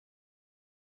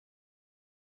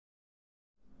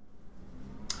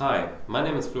Hi, my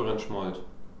name is Florian Schmolt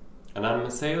and I'm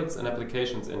a Sales and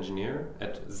Applications Engineer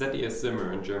at ZES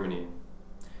ZIMMER in Germany.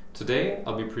 Today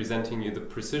I'll be presenting you the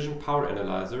Precision Power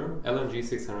Analyzer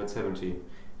LMG670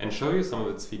 and show you some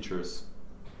of its features.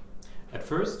 At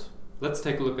first, let's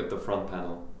take a look at the front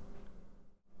panel.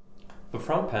 The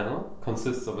front panel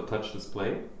consists of a touch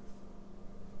display,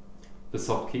 the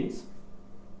soft keys,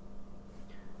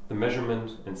 the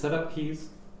measurement and setup keys,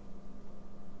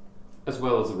 as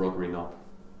well as a rotary knob.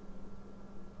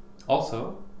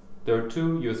 Also, there are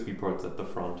two USB ports at the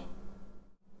front.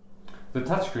 The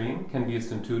touchscreen can be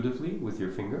used intuitively with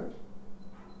your finger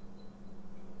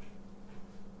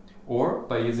or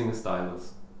by using a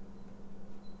stylus.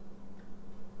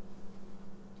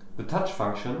 The touch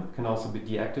function can also be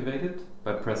deactivated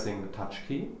by pressing the touch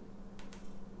key.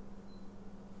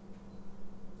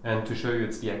 And to show you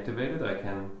it's deactivated, I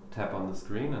can tap on the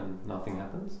screen and nothing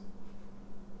happens.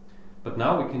 But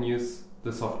now we can use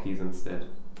the soft keys instead.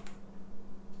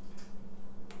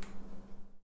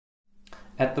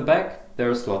 At the back, there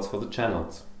are slots for the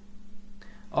channels.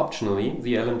 Optionally,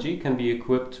 the LMG can be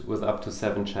equipped with up to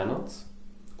 7 channels,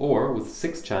 or with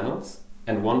 6 channels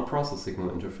and 1 process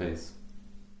signal interface.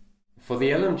 For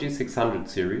the LMG600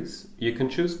 series, you can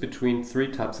choose between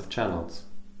 3 types of channels.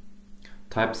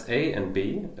 Types A and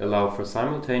B allow for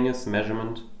simultaneous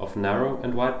measurement of narrow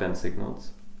and wideband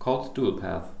signals, called dual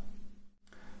path.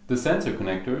 The sensor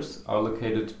connectors are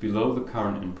located below the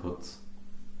current inputs.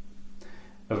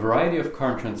 A variety of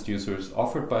current transducers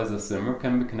offered by ZES ZIMMER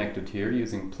can be connected here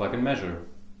using plug and measure.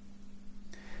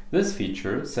 This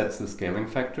feature sets the scaling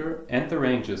factor and the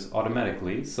ranges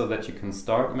automatically so that you can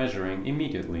start measuring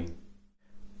immediately.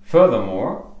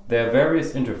 Furthermore, there are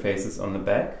various interfaces on the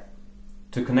back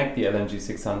to connect the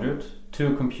LMG600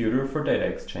 to a computer for data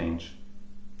exchange.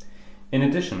 In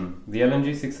addition, the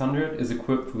LMG600 is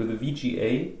equipped with a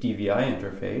VGA DVI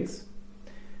interface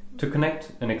to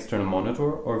connect an external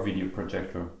monitor or video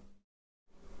projector.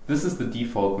 This is the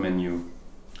default menu,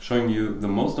 showing you the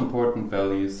most important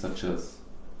values such as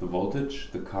the voltage,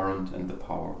 the current and the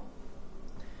power.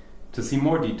 To see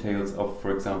more details of,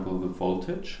 for example, the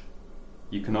voltage,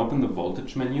 you can open the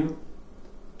voltage menu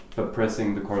by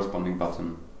pressing the corresponding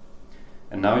button.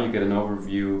 And now you get an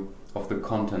overview of the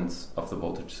contents of the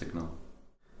voltage signal.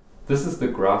 This is the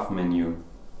graph menu,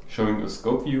 showing a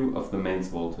scope view of the mains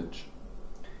voltage.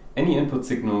 Any input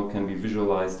signal can be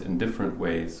visualized in different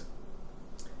ways.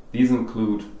 These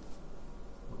include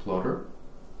a plotter,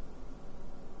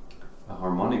 a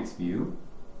harmonics view,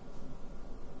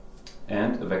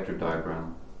 and a vector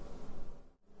diagram.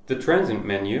 The transient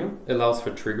menu allows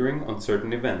for triggering on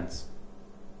certain events.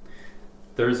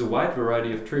 There is a wide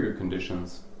variety of trigger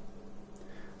conditions.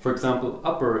 For example,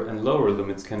 upper and lower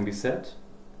limits can be set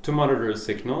to monitor a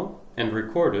signal and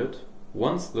record it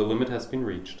once the limit has been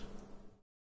reached.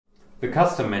 The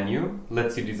custom menu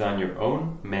lets you design your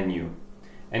own menu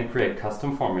and create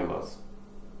custom formulas.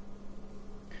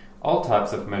 All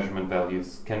types of measurement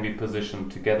values can be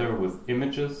positioned together with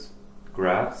images,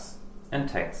 graphs, and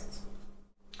texts.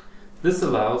 This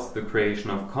allows the creation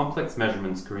of complex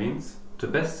measurement screens to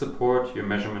best support your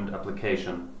measurement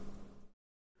application.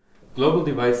 Global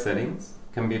device settings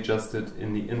can be adjusted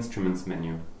in the Instruments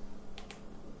menu.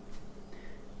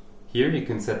 Here you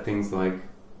can set things like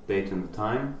date and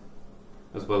time,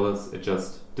 as well as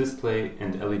adjust display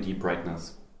and LED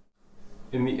brightness.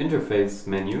 In the Interface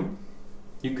menu,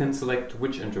 you can select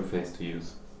which interface to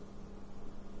use.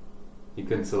 You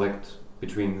can select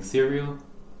between the serial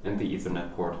and the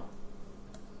Ethernet port.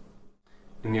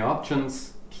 In the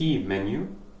Options Key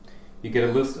menu, you get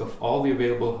a list of all the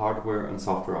available hardware and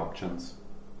software options.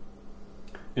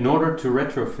 In order to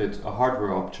retrofit a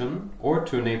hardware option or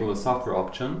to enable a software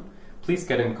option, please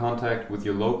get in contact with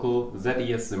your local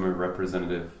ZES ZIMMER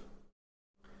representative.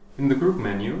 In the Group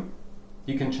menu,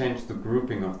 you can change the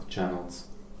grouping of the channels.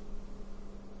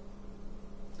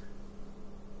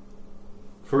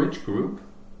 For each group,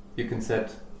 you can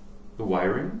set the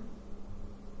wiring,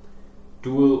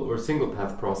 dual or single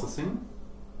path processing,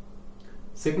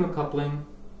 signal coupling,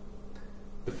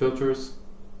 the filters,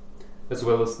 as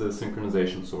well as the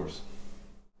synchronization source.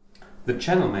 The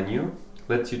channel menu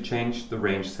lets you change the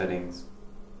range settings.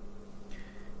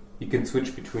 You can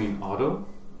switch between auto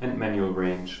and manual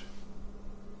range.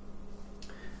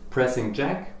 Pressing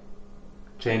jack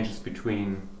changes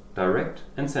between direct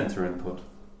and sensor input.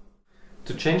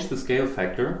 To change the scale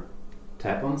factor,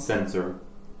 tap on Sensor.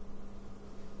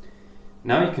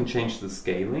 Now you can change the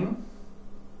scaling,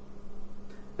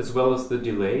 as well as the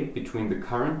delay between the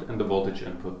current and the voltage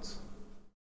inputs.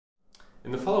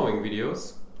 In the following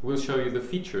videos, we'll show you the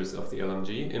features of the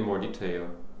LMG in more detail.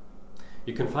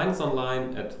 You can find us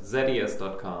online at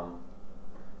ZES.com.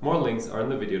 More links are in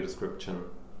the video description.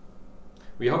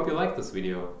 We hope you liked this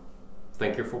video.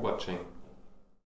 Thank you for watching.